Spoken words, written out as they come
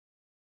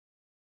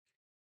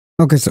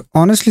Okay, so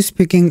honestly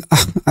speaking,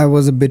 I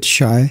was a bit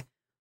shy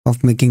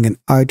of making an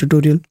eye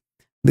tutorial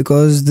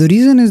because the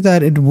reason is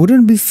that it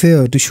wouldn't be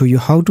fair to show you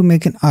how to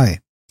make an eye,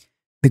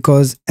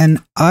 because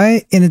an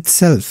eye in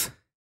itself,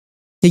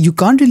 you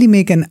can't really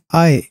make an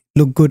eye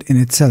look good in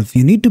itself.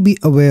 You need to be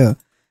aware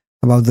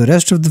about the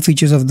rest of the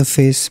features of the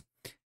face,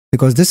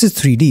 because this is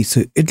 3D,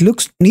 so it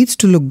needs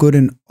to look good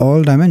in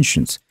all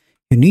dimensions.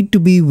 You need to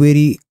be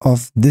wary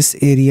of this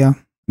area,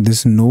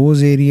 this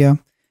nose area,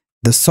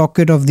 the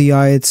socket of the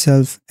eye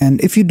itself.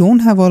 And if you don't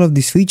have all of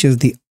these features,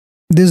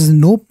 there's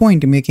no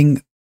point in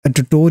making a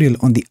tutorial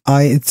on the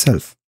eye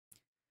itself.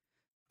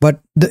 But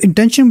the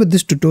intention with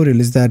this tutorial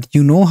is that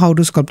you know how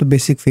to sculpt a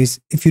basic face.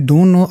 If you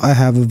don't know, I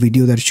have a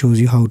video that shows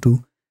you how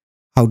to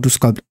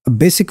sculpt a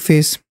basic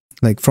face,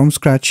 like from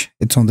scratch.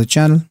 It's on the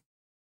channel.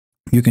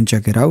 You can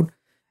check it out.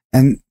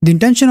 And the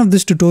intention of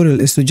this tutorial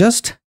is to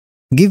just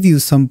give you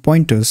some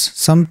pointers,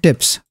 some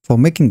tips for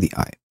making the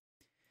eye.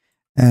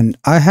 And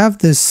I have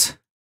this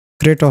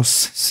Kratos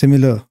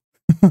similar,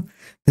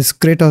 this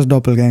Kratos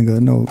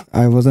doppelganger. No,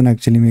 I wasn't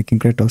actually making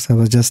Kratos. I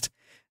was just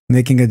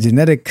making a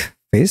generic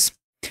face.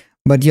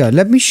 But yeah,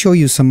 let me show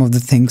you some of the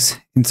things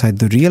inside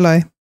the real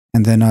eye,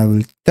 and then I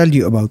will tell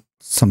you about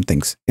some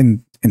things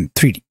in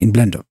 3D, in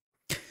Blender.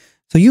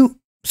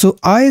 So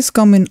eyes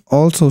come in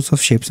all sorts of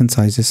shapes and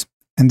sizes,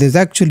 and there's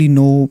actually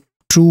no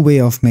true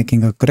way of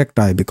making a correct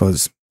eye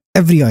because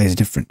every eye is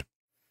different.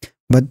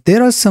 But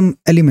there are some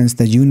elements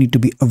that you need to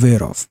be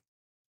aware of.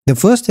 The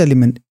first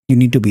element you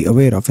need to be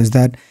aware of is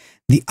that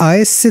the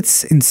eye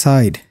sits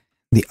inside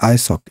the eye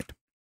socket.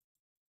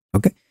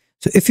 Okay,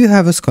 so if you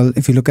have a skull,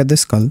 if you look at the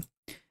skull,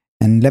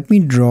 and let me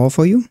draw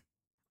for you.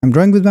 I'm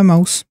drawing with my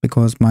mouse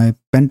because my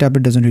pen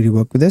tablet doesn't really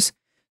work with this.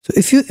 So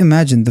if you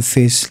imagine the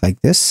face like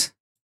this,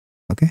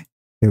 okay,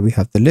 here we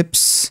have the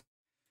lips.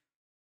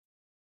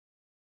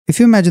 If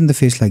you imagine the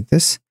face like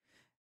this,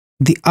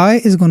 the eye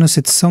is going to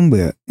sit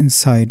somewhere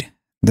inside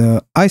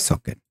the eye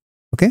socket,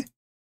 okay?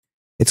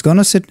 It's going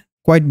to sit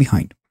quite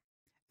behind.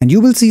 And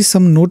you will see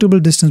some notable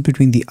distance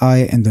between the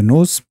eye and the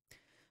nose.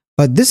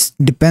 But this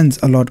depends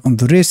a lot on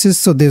the races,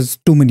 so there's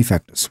too many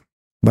factors.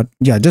 But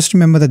yeah, just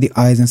remember that the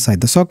eye is inside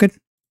the socket.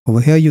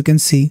 Over here you can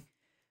see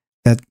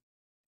that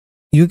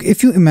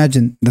if you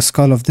imagine the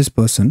skull of this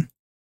person,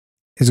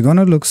 it's going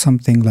to look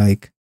something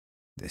like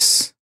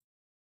this,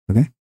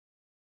 okay?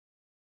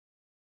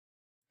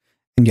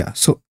 And yeah,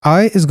 so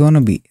eye is going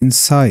to be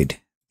inside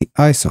the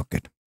eye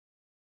socket.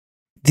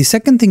 The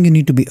second thing you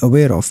need to be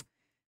aware of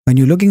when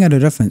you're looking at a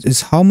reference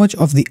is how much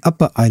of the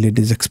upper eyelid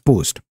is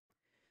exposed.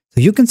 So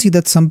you can see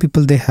that some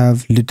people, they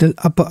have little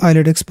upper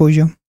eyelid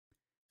exposure.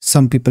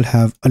 Some people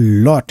have a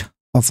lot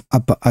of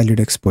upper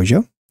eyelid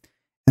exposure,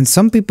 and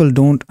some people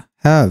don't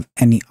have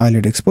any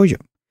eyelid exposure.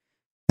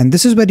 And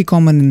this is very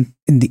common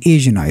in the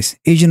Asian eyes.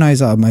 Asian eyes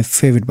are my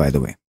favorite, by the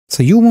way.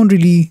 So you won't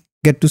really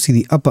get to see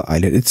the upper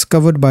eyelid. It's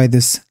covered by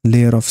this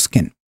layer of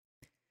skin.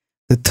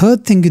 The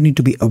third thing you need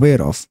to be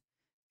aware of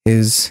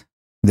is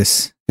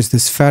this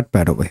fat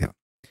pad over here.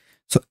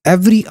 So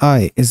every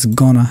eye is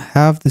gonna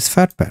have this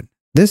fat pad.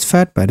 This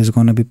fat pad is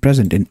gonna be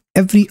present in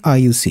every eye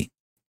you see,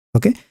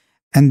 okay?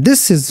 And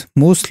this is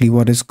mostly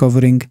what is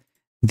covering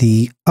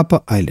the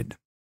upper eyelid.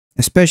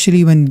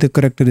 Especially when the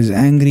character is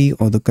angry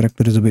or the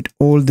character is a bit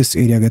old, this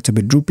area gets a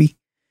bit droopy.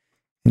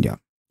 And yeah,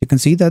 you can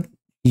see that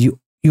you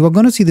are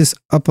going to see this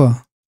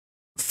upper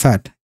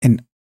fat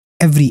in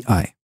every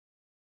eye.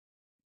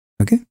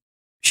 Okay,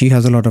 she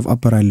has a lot of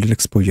upper eyelid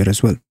exposure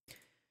as well.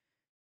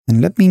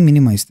 And let me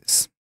minimize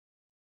this.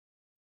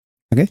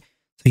 Okay,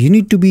 so you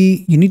need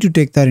to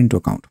take that into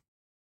account.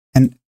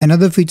 And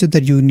another feature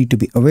that you need to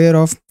be aware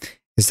of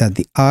is that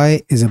the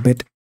eye is a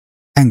bit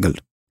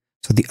angled.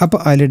 So the upper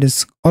eyelid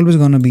is always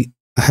going to be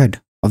ahead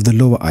of the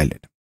lower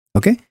eyelid.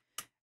 Okay.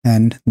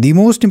 And the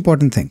most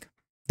important thing,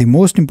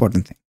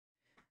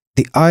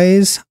 the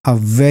eyes are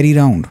very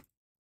round.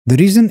 The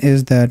reason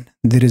is that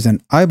there is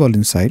an eyeball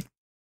inside.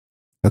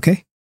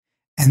 Okay.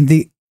 And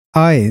the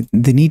eye,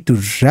 they need to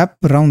wrap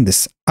around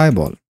this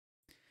eyeball.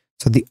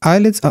 So the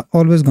eyelids are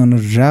always going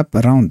to wrap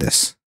around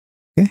this.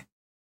 Okay.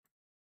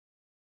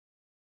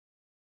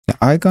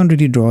 I can't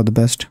really draw the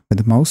best with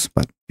the mouse,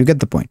 but you get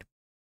the point.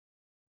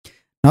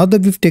 Now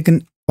that we've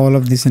taken all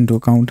of this into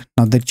account,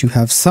 now that you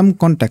have some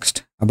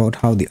context about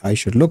how the eye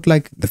should look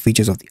like, the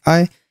features of the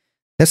eye,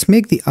 let's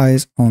make the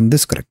eyes on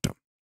this character.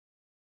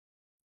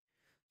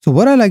 So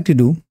what I like to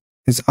do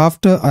is,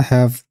 after I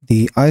have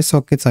the eye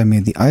sockets, I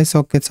made the eye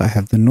sockets, I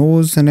have the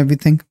nose and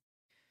everything.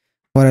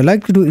 What I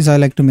like to do is I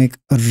like to make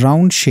a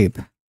round shape.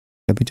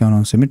 Let me turn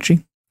on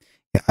symmetry.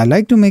 Yeah, I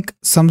like to make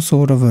some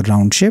sort of a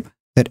round shape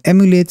that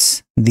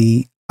emulates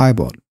the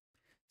eyeball.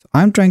 So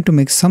I'm trying to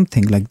make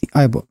something like the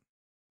eyeball.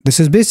 This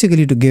is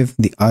basically to give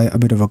the eye a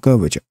bit of a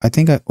curvature. I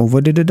think I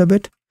overdid it a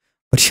bit,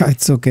 but yeah,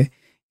 it's okay.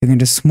 You can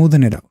just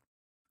smoothen it out.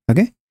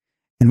 Okay.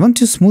 And once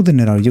you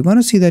smoothen it out, you're going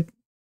to see that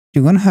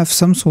you're going to have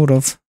some sort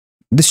of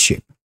this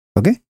shape.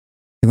 Okay.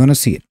 You're going to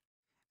see it.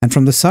 And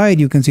from the side,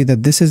 you can see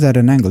that this is at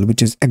an angle,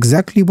 which is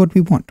exactly what we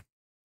want.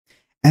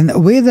 And the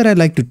way that I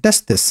like to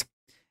test this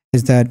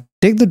is that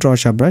take the draw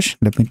sharp brush.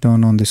 Let me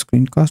turn on the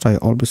screencast. I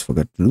always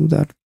forget to do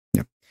that.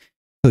 Yeah.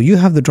 So you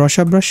have the draw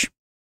sharp brush.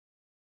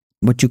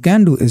 What you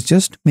can do is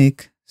just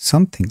make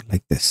something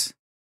like this.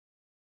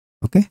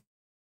 Okay.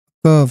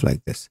 Curve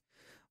like this.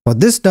 What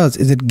this does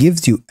is it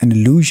gives you an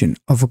illusion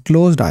of a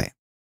closed eye.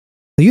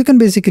 So you can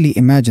basically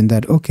imagine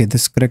that, okay,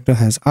 this character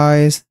has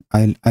eyes.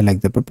 I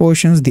like the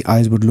proportions. The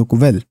eyes would look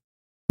well.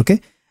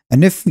 Okay.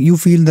 And if you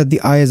feel that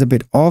the eye is a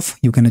bit off,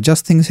 you can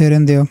adjust things here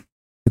and there.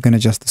 You can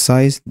adjust the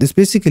size. This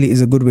basically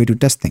is a good way to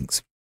test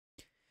things.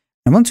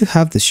 And once you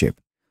have this shape,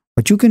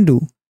 what you can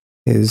do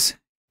is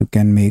you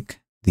can make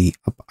the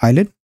upper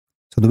eyelid.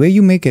 So the way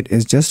you make it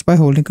is just by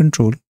holding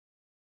Control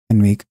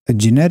and make a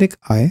generic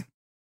eye.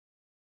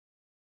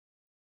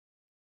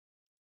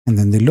 And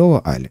then the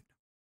lower eyelid.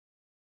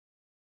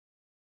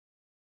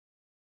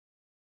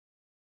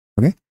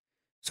 Okay.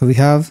 So we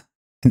have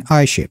an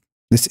eye shape.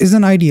 This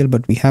isn't ideal,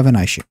 but we have an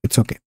eye shape. It's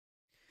okay.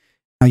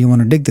 Now you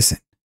want to dig this in.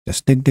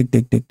 Just dig.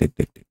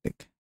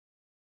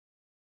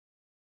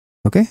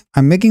 Okay.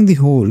 I'm making the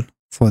hole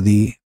for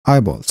the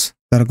eyeballs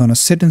that are going to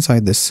sit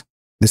inside this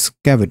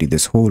cavity,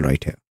 this hole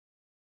right here.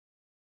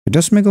 So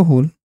just make a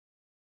hole.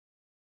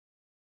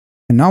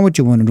 And now what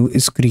you want to do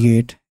is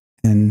create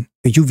a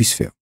UV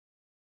sphere.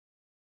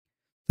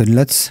 So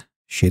let's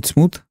shade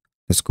smooth.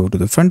 Let's go to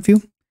the front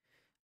view.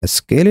 Let's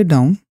scale it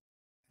down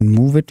and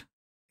move it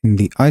in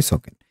the eye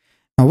socket.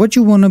 Now what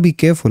you want to be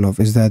careful of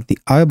is that the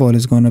eyeball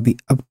is going to be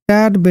a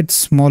tad bit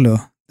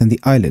smaller than the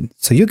eyelid.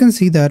 So you can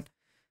see that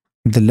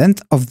the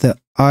length of the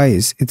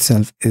eyes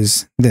itself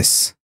is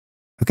this.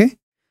 Okay.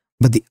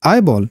 But the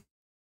eyeball,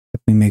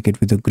 let me make it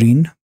with a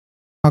green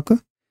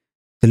marker.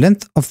 The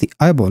length of the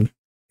eyeball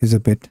is a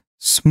bit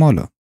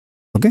smaller.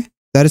 Okay.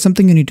 That is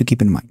something you need to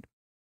keep in mind.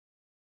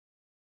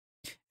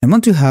 And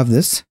once you have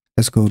this,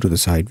 let's go to the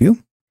side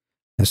view.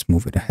 Let's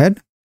move it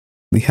ahead.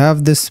 We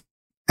have this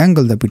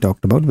angle that we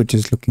talked about, which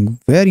is looking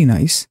very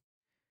nice.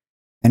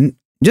 And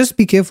just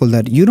be careful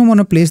that you don't want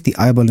to place the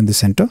eyeball in the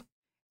center.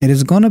 It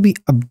is going to be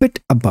a bit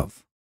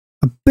above.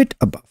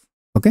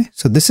 Okay.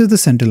 So this is the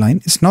center line.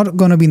 It's not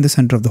going to be in the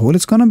center of the hole.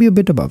 It's going to be a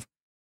bit above.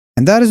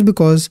 And that is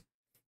because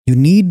you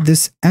need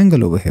this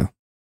angle over here.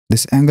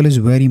 This angle is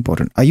very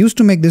important. I used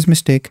to make this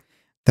mistake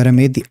that I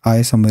made the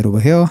eye somewhere over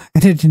here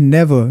and it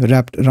never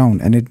wrapped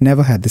around and it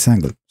never had this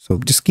angle. So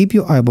just keep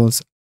your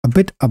eyeballs a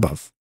bit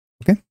above.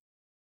 Okay.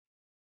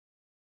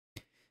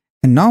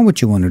 And now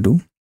what you want to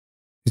do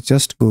is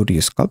just go to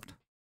your sculpt,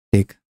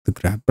 take the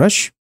grab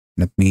brush.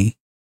 Let me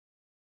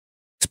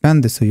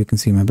expand this so you can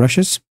see my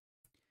brushes.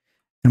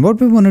 And what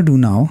we want to do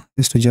now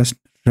is to just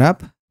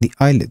wrap the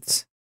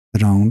eyelids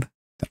around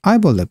the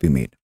eyeball that we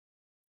made.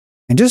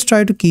 And just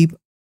try to keep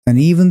an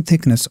even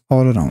thickness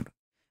all around.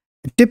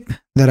 A tip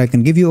that I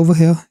can give you over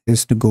here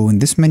is to go in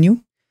this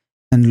menu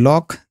and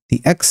lock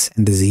the X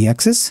and the Z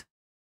axis.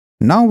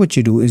 Now what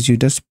you do is you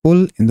just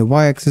pull in the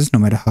Y axis no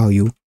matter how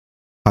you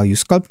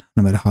sculpt,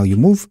 no matter how you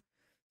move.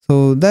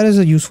 So that is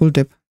a useful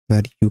tip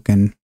that you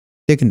can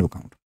take into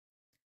account.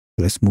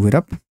 Let's move it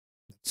up.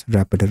 Let's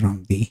wrap it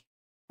around the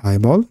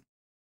eyeball.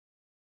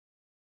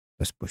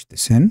 Let's push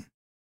this in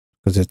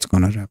because it's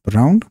going to wrap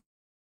around.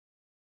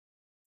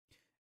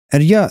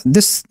 And yeah,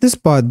 this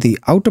part, the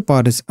outer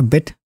part is a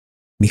bit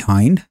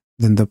behind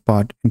than the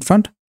part in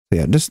front. So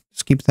yeah, just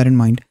keep that in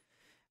mind.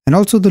 And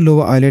also the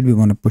lower eyelid, we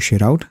want to push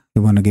it out.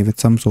 We want to give it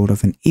some sort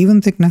of an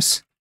even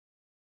thickness.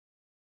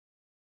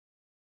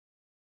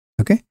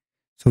 Okay,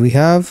 so we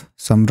have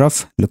some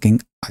rough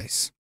looking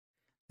eyes.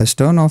 Let's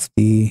turn off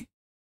the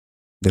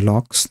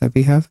locks that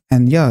we have.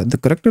 And yeah, the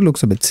character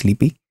looks a bit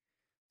sleepy.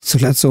 So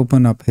let's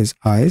open up his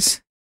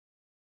eyes.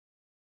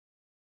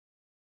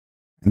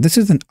 And this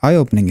is an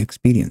eye-opening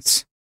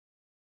experience.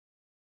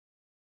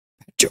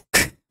 Bad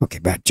joke. Okay,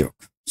 bad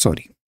joke.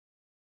 Sorry.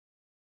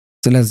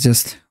 So let's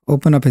just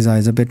open up his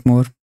eyes a bit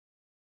more.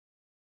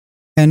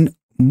 And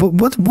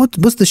what's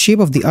the shape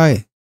of the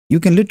eye? You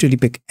can literally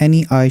pick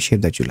any eye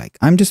shape that you like.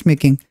 I'm just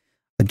making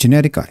a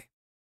generic eye.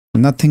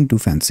 Nothing too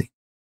fancy.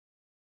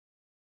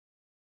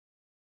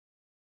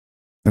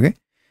 Okay.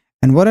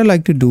 And what I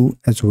like to do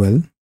as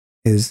well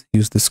is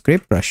use the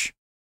scrape brush,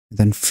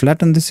 then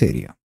flatten this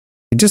area.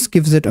 It just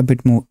gives it a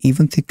bit more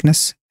even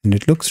thickness and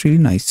it looks really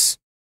nice.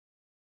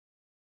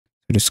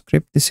 So just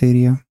scrape this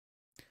area.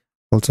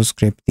 Also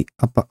scrape the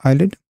upper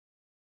eyelid.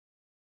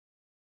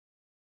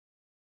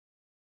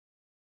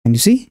 And you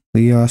see,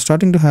 we are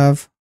starting to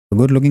have a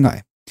good looking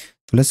eye.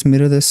 So let's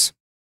mirror this.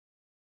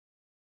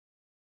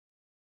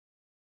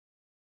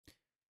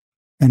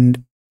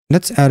 And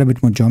let's add a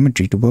bit more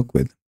geometry to work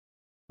with.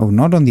 Oh,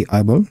 not on the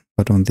eyeball,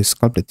 but on the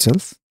sculpt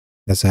itself.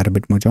 Let's add a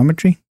bit more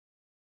geometry.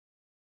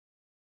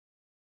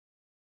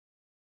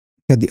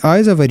 Yeah, the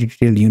eyes are very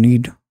detailed. You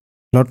need a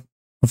lot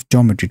of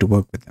geometry to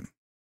work with them.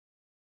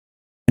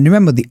 And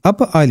remember, the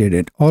upper eyelid,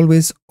 it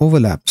always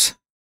overlaps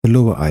the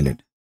lower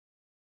eyelid.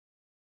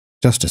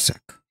 Just a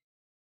sec.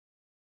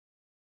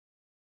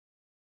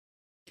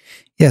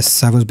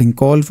 Yes, I was being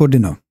called for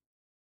dinner.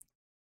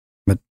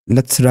 But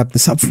let's wrap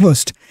this up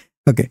first.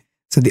 Okay,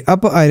 so the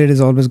upper eyelid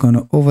is always going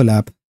to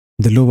overlap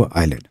the lower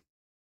eyelid.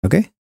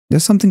 Okay,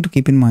 Just something to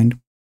keep in mind.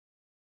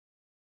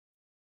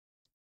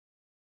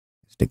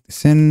 Let's take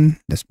this in.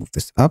 Let's move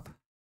this up.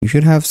 You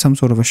should have some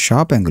sort of a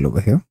sharp angle over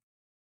here.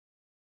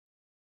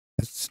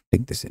 Let's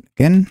take this in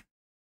again.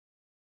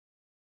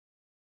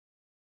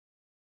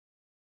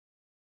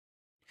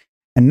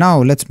 And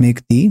now let's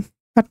make the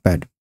fat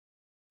pad.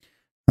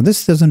 Now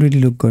this doesn't really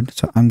look good,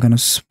 so I'm gonna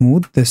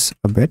smooth this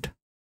a bit.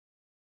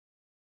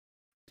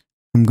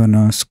 I'm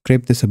gonna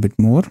scrape this a bit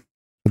more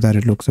so that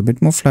it looks a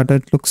bit more flatter.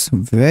 It looks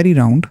very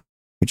round,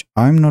 which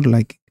I'm not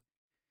liking.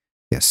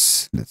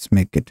 Yes, let's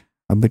make it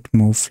a bit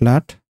more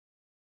flat.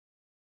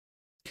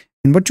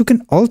 And what you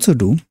can also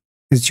do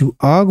is you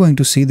are going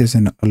to see this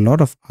in a lot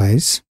of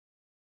eyes.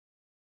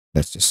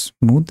 Let's just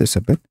smooth this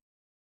a bit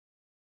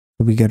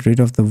so we get rid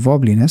of the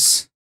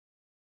wobbliness.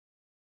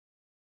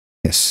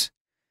 Yes,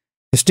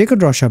 just take a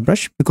draw sharp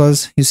brush,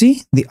 because you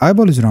see the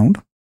eyeball is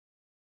round,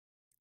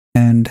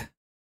 and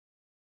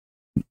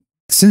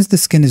since the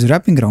skin is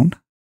wrapping around,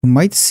 you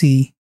might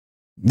see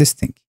this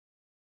thing.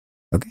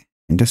 Okay,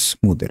 and just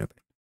smooth it a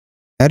bit.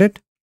 Add it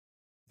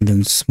and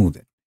then smooth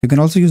it. You can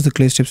also use the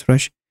clay strips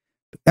brush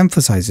to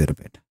emphasize it a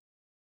bit.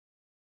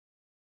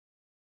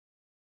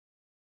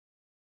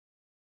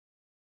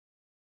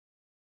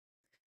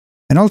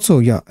 And also,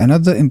 yeah,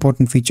 another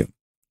important feature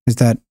is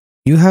that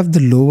you have the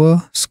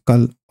lower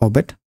skull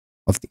orbit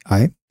of the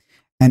eye,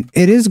 and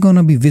it is going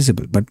to be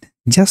visible, but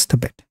just a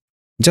bit.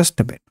 Just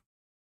a bit.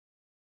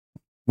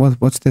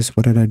 What's this?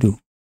 What did I do?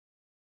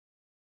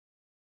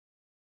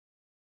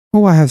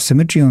 Oh, I have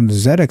symmetry on the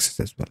z-axis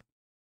as well.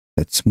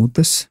 Let's smooth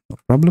this, no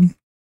problem.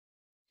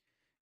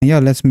 And yeah,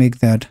 let's make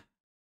that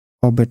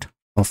orbit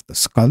of the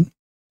skull.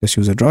 Just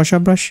use a draw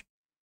sharp brush.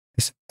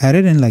 Just add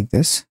it in like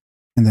this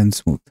and then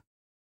smooth.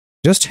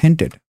 Just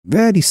hint it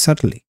very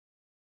subtly.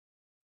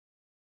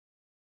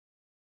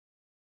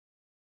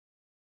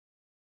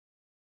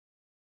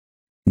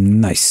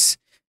 Nice.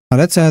 Now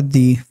let's add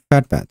the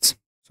fat pads.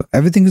 So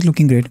everything is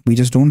looking great. We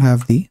just don't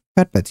have the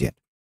fat pads yet.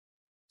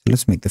 So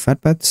let's make the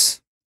fat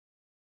pads.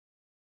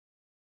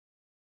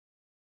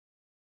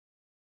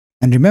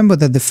 And remember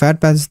that the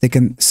fat pads, they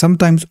can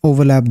sometimes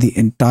overlap the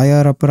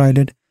entire upper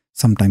eyelid.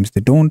 Sometimes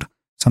they don't.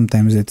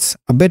 Sometimes it's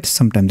a bit,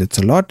 sometimes it's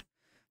a lot.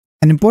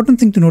 An important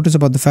thing to notice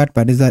about the fat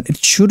pad is that it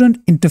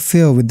shouldn't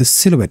interfere with the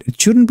silhouette. It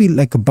shouldn't be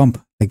like a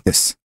bump like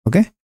this.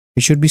 Okay?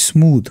 It should be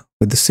smooth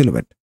with the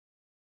silhouette.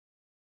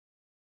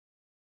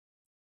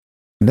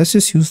 Let's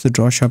just use the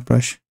draw sharp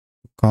brush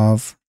to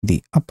carve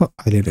the upper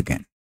eyelid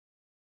again.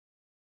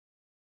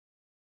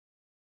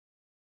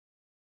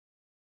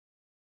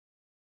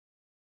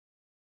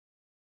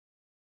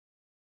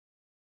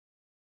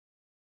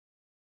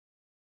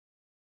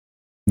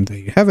 And there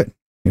you have it.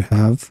 You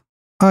have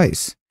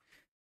eyes.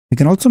 You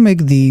can also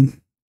make the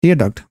tear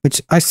duct,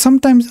 which I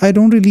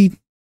don't really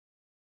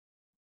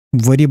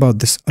worry about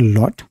this a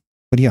lot,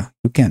 but yeah,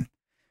 you can.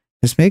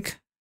 Just make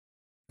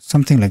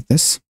something like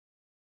this.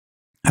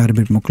 Add a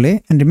bit more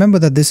clay, and remember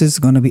that this is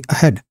going to be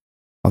ahead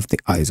of the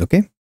eyes.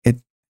 Okay,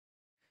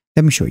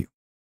 let me show you.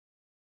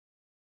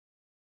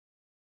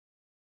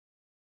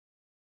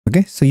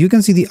 Okay, so you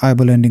can see the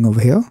eyeball ending over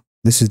here.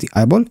 This is the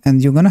eyeball,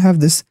 and you're going to have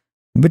this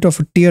bit of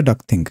a tear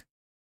duct thing.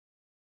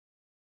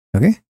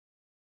 Okay,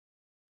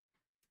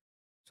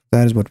 so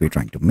that is what we're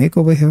trying to make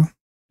over here.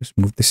 Just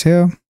move this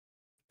here.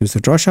 Use the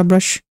draw sharp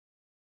brush,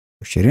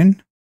 push it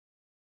in.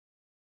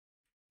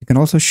 You can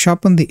also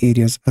sharpen the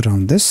areas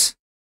around this.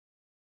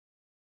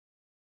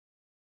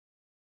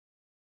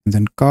 And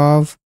then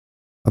carve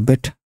a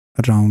bit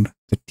around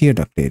the tear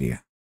duct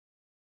area.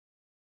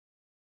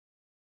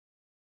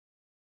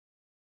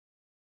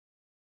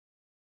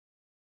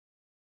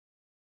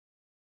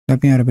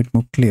 Let me add a bit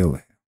more clay over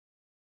here.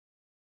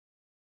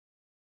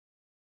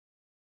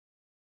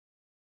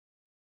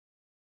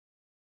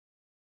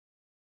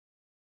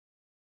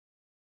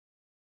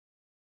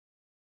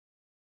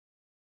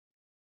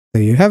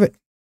 There you have it.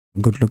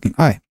 Good looking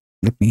eye.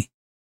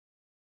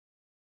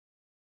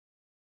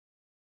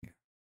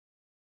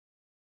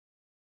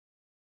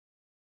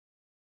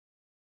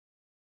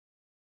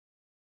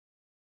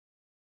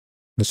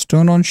 Let's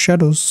turn on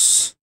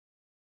shadows.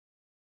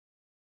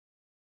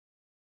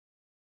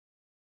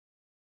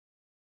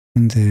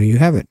 And there you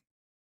have it.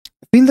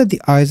 I feel that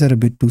the eyes are a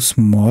bit too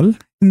small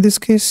in this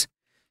case.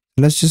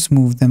 Let's just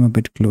move them a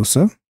bit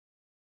closer.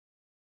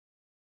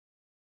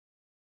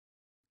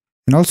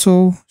 And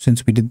also,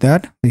 since we did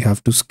that, we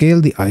have to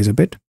scale the eyes a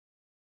bit.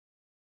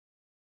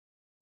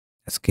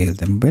 Let's scale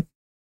them a bit.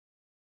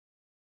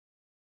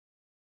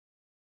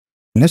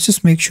 And let's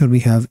just make sure we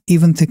have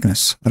even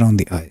thickness around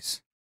the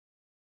eyes.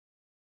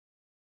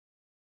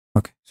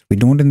 Okay, so we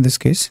don't in this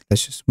case.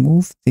 Let's just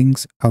move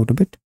things out a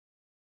bit.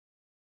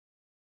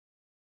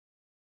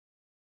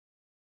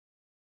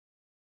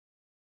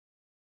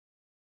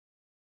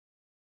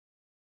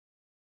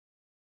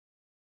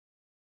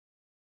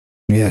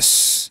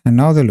 Yes, and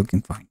now they're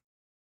looking fine.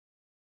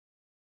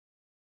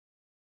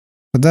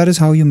 So that is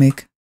how you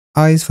make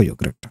eyes for your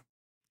character.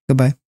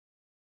 Goodbye.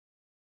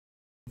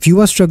 If you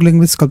are struggling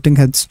with sculpting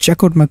heads,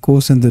 check out my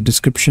course in the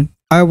description.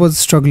 I was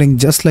struggling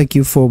just like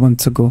you 4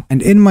 months ago,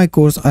 and in my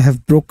course I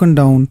have broken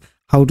down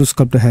how to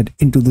sculpt a head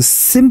into the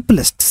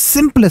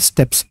simplest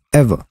steps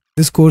ever.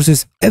 This course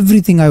is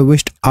everything I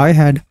wished I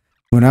had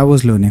when I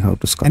was learning how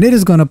to sculpt, and it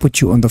is gonna put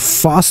you on the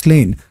fast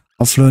lane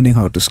of learning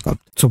how to sculpt.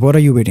 So what are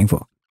you waiting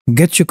for?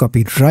 Get your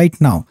copy right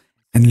now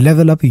and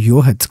level up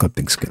your head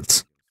sculpting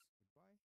skills.